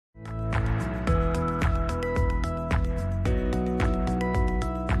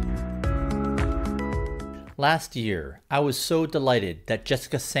Last year, I was so delighted that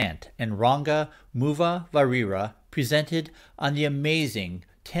Jessica Sant and Ranga Muva presented on the amazing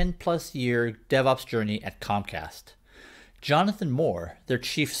 10-plus year DevOps journey at Comcast. Jonathan Moore, their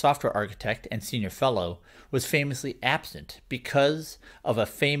chief software architect and senior fellow, was famously absent because of a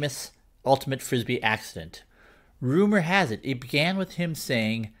famous ultimate frisbee accident. Rumor has it began with him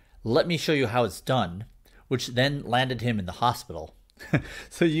saying, "Let me show you how it's done," which then landed him in the hospital.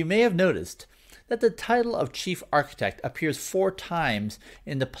 So you may have noticed that the title of Chief Architect appears 4 times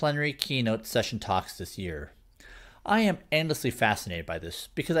in the plenary keynote session talks this year. I am endlessly fascinated by this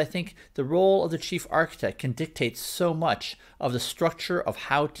because I think the role of the Chief Architect can dictate so much of the structure of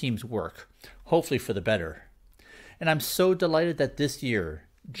how teams work, hopefully for the better. And I'm so delighted that this year,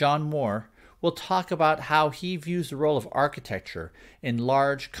 John Moore will talk about how he views the role of architecture in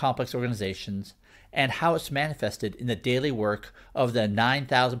large, complex organizations and how it's manifested in the daily work of the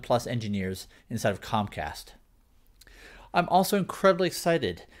 9,000 plus engineers inside of Comcast. I'm also incredibly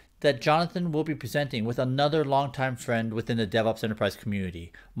excited that Jonathan will be presenting with another longtime friend within the DevOps enterprise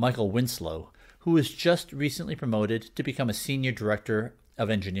community, Michael Winslow, who was just recently promoted to become a senior director of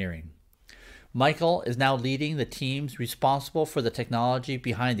engineering. Michael is now leading the teams responsible for the technology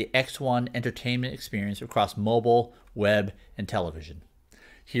behind the X1 entertainment experience across mobile, web, and television.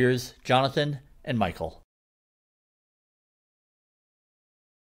 Here's Jonathan and Michael.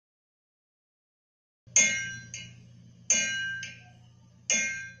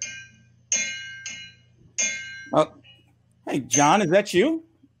 Hey, John, is that you?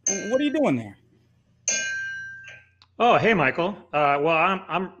 What are you doing there? Oh, hey, Michael. Well,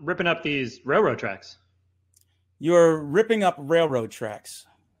 I'm ripping up these railroad tracks. You're ripping up railroad tracks.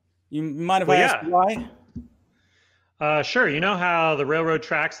 You might have asked why? Sure. You know how the railroad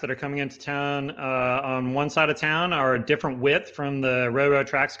tracks that are coming into town on one side of town are a different width from the railroad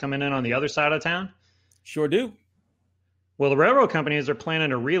tracks coming in on the other side of town? Sure do. Well, the railroad companies are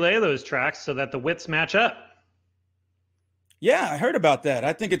planning to relay those tracks so that the widths match up. Yeah, I heard about that.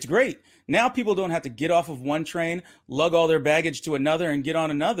 I think it's great. Now people don't have to get off of one train, lug all their baggage to another, and get on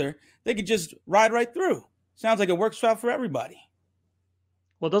another. They could just ride right through. Sounds like it works out for everybody.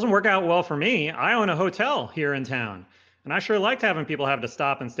 Well, it doesn't work out well for me. I own a hotel here in town, and I sure liked having people have to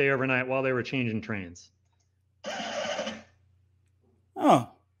stop and stay overnight while they were changing trains.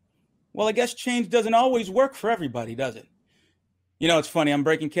 Oh, well, I guess change doesn't always work for everybody, does it? You know, it's funny, I'm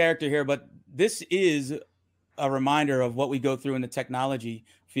breaking character here, but this is a reminder of what we go through in the technology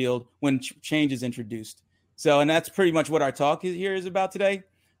field when change is introduced. So, and that's pretty much what our talk here is about today.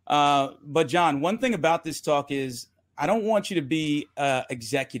 But John, one thing about this talk is I don't want you to be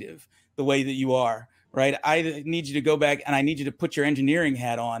executive the way that you are, right? I need you to go back and I need you to put your engineering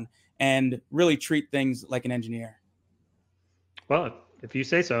hat on and really treat things like an engineer. Well, if you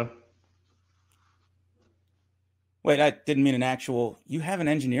say so. Wait, I didn't mean an actual, you have an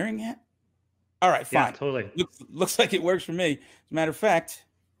engineering hat? All right, fine. Yeah, totally. Looks like it works for me. As a matter of fact,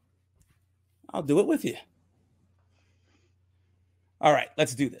 I'll do it with you. All right,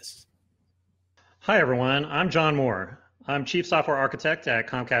 let's do this. Hi, everyone. I'm John Moore. I'm Chief Software Architect at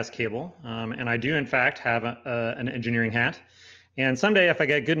Comcast Cable, and I do, in fact, have an engineering hat. And someday, if I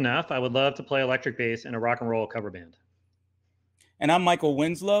get good enough, I would love to play electric bass in a rock and roll cover band. And I'm Michael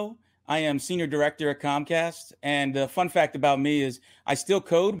Winslow. I am Senior Director at Comcast. And the fun fact about me is I still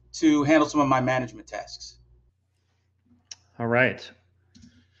code to handle some of my management tasks. All right.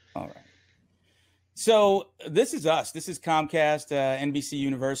 All right. So this is us. This is Comcast, NBC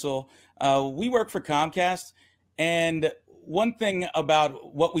Universal. We work for Comcast. And one thing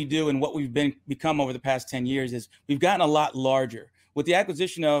about what we do and what we've become over the past 10 years is we've gotten a lot larger. With the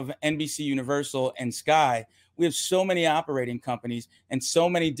acquisition of NBC Universal and Sky, we have so many operating companies and so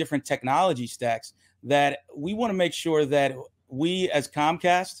many different technology stacks that we want to make sure that we as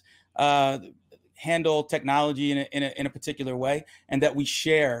Comcast handle technology in a particular way and that we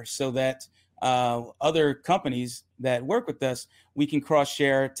share so that other companies that work with us, we can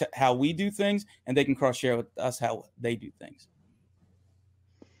cross-share how we do things and they can cross-share with us how they do things.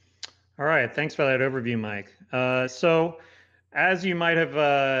 All right, thanks for that overview, Mike. So as you might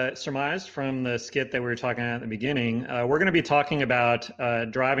have surmised from the skit that we were talking at the beginning, we're going to be talking about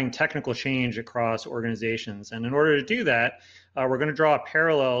driving technical change across organizations. And in order to do that, we're going to draw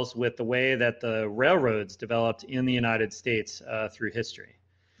parallels with the way that the railroads developed in the United States through history.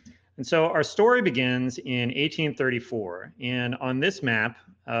 And so our story begins in 1834. And on this map,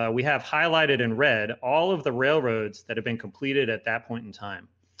 we have highlighted in red all of the railroads that have been completed at that point in time.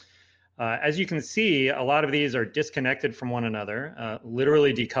 As you can see, a lot of these are disconnected from one another,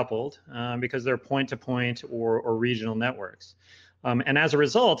 literally decoupled, because they're point-to-point or regional networks. And as a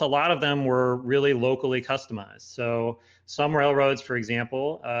result, a lot of them were really locally customized. So some railroads, for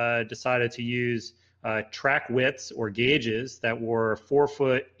example, decided to use track widths or gauges that were 4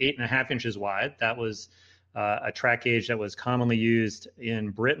 foot 8.5 inches wide. That was a track gauge that was commonly used in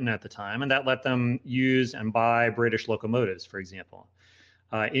Britain at the time, and that let them use and buy British locomotives, for example.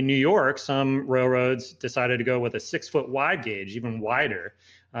 In New York, some railroads decided to go with a 6 foot wide gauge, even wider,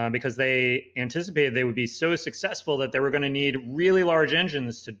 because they anticipated they would be so successful that they were going to need really large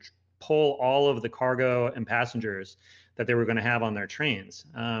engines to pull all of the cargo and passengers that they were going to have on their trains.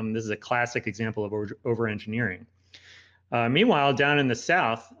 This is a classic example of over-engineering. Meanwhile, down in the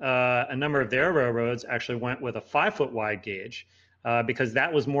South, a number of their railroads actually went with a 5 foot wide gauge because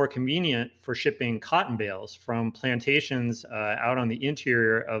that was more convenient for shipping cotton bales from plantations out on the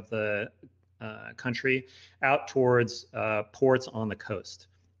interior of the country out towards ports on the coast.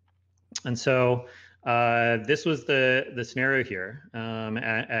 And so this was the scenario here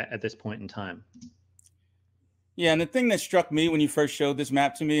at this point in time. Yeah, and the thing that struck me when you first showed this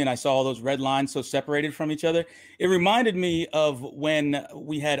map to me and I saw all those red lines so separated from each other, it reminded me of when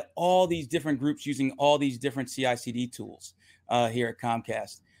we had all these different groups using all these different CI/CD tools here at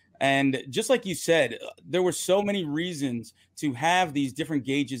Comcast. And just like you said, there were so many reasons to have these different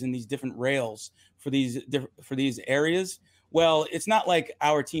gauges and these different rails for these areas. Well, it's not like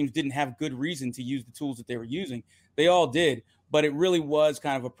our teams didn't have good reason to use the tools that they were using. They all did. But it really was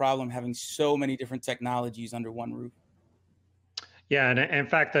kind of a problem having so many different technologies under one roof. Yeah, and in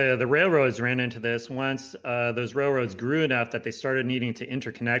fact, the railroads ran into this once those railroads grew enough that they started needing to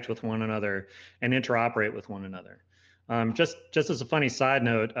interconnect with one another and interoperate with one another. Just as a funny side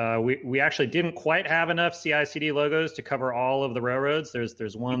note, we actually didn't quite have enough CI/CD logos to cover all of the railroads.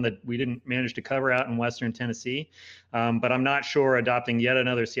 There's one that we didn't manage to cover out in Western Tennessee, but I'm not sure adopting yet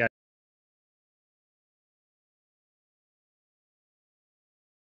another CI